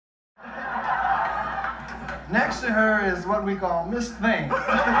Next to her is what we call Miss Thing. We're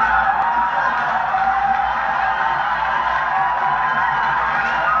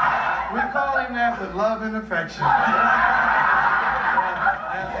calling that with love and affection. What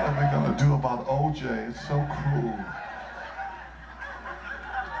are we gonna do about OJ? It's so cruel.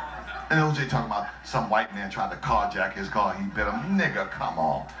 And OJ talking about some white man tried to carjack his car. He bit him. Nigga, come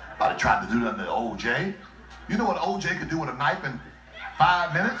on. About to try to do nothing to OJ. You know what OJ could do with a knife in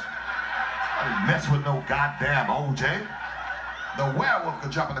 5 minutes? I didn't mess with no goddamn OJ. The werewolf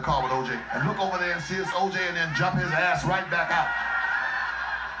could jump in the car with OJ and look over there and see it's OJ and then jump his ass right back out.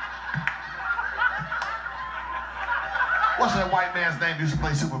 What's that white man's name who used to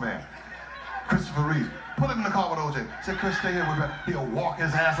play Superman? Christopher Reeve. Put him in the car with OJ. Say, Chris, stay here with me. He'll walk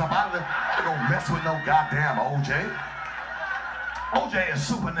his ass up out of there. I ain't gonna mess with no goddamn OJ. OJ is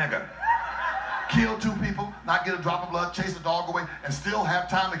super nigga. Kill 2 people, not get a drop of blood, chase the dog away, and still have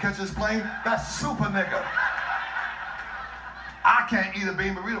time to catch his plane. That's super nigga. I can't eat a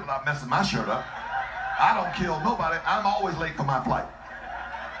bean burrito without messing my shirt up. I don't kill nobody. I'm always late for my flight.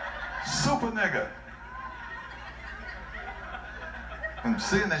 Super nigga. And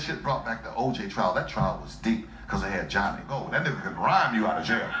seeing that shit brought back the OJ trial. That trial was deep because they had Johnny Gold. That nigga could rhyme you out of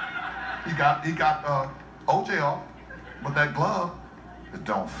jail. He got OJ off, but that glove, it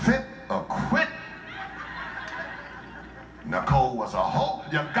don't fit or quit. Nicole was a hoe.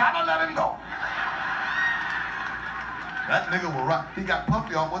 You gotta let him go. That nigga will rock. He got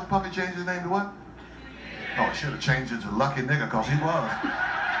Puffy off. What's Puffy changed his name to what? Oh, he should have changed it to Lucky Nigga because he was.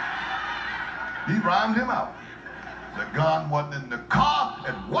 He rhymed him out. The gun wasn't in the car,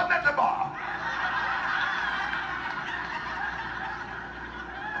 it wasn't at the bar.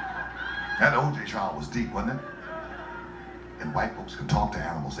 That OJ trial was deep, wasn't it? And white folks can talk to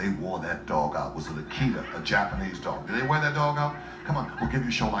animals. They wore that dog out. It was an Akita, a Japanese dog. Did they wear that dog out? Come on, we'll give you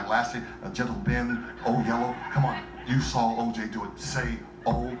a show like last year. A Gentle Ben, Old Yellow. Come on, you saw OJ do it. Say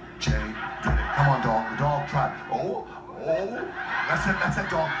OJ did it. Come on, dog. The dog tried. Oh. That's it,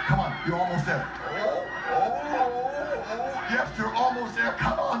 dog. Come on, you're almost there. Oh. Yes, you're almost there.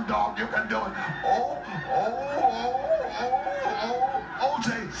 Come on, dog, you can do it.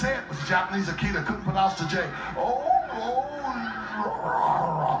 OJ, say it. It was a Japanese Akita, couldn't pronounce the J.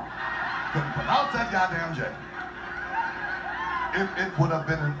 Couldn't pronounce that goddamn J. If it would have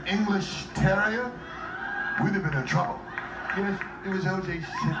been an English terrier, we'd have been in trouble. It was OJ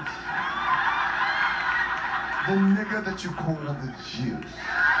Simpson. The nigger that you call the Jews.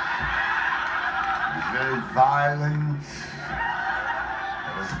 He was very violent.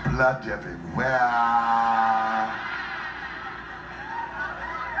 There was blood everywhere.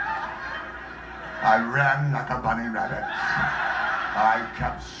 I ran like a bunny rabbit. I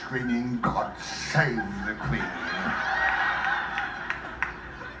kept screaming, God save the Queen.